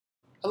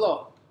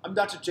Hello, I'm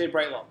Dr. Jay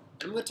Brightlow,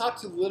 and I'm going to talk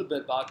to you a little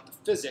bit about the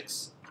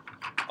physics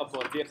of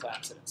motor vehicle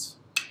accidents.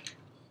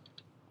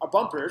 Our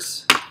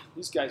bumpers,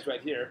 these guys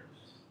right here,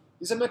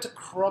 these are meant to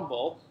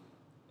crumble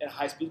at a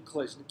high-speed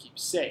collision to keep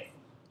you safe.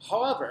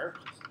 However,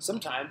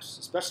 sometimes,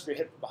 especially if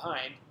you're hit from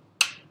behind,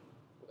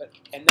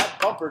 and that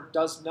bumper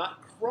does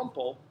not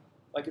crumple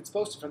like it's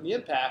supposed to from the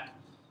impact,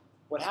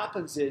 what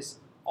happens is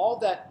all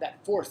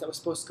that force that was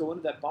supposed to go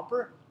into that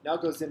bumper now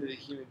goes into the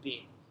human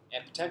being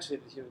and potentially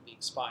the human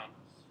being's spine.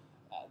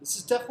 This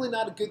is definitely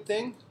not a good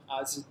thing.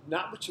 This is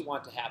not what you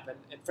want to happen,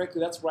 and frankly,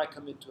 that's where I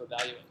come in to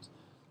evaluate.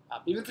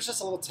 Even if it's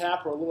just a little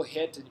tap or a little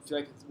hit and you feel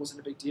like it wasn't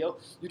a big deal,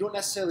 you don't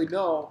necessarily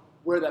know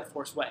where that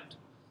force went.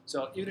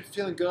 So even if you're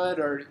feeling good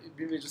or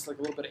maybe just like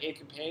a little bit of ache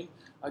and pain,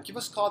 give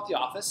us a call at the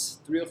office,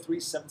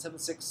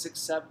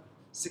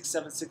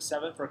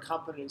 303-776-6767 for a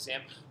complimentary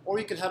exam, or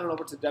you can head on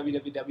over to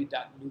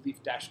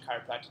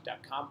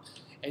www.newleaf-chiropractic.com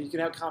and you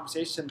can have a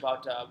conversation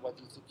about what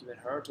you think you've been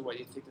hurt or what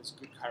you think is a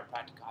good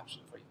chiropractic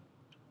option for you.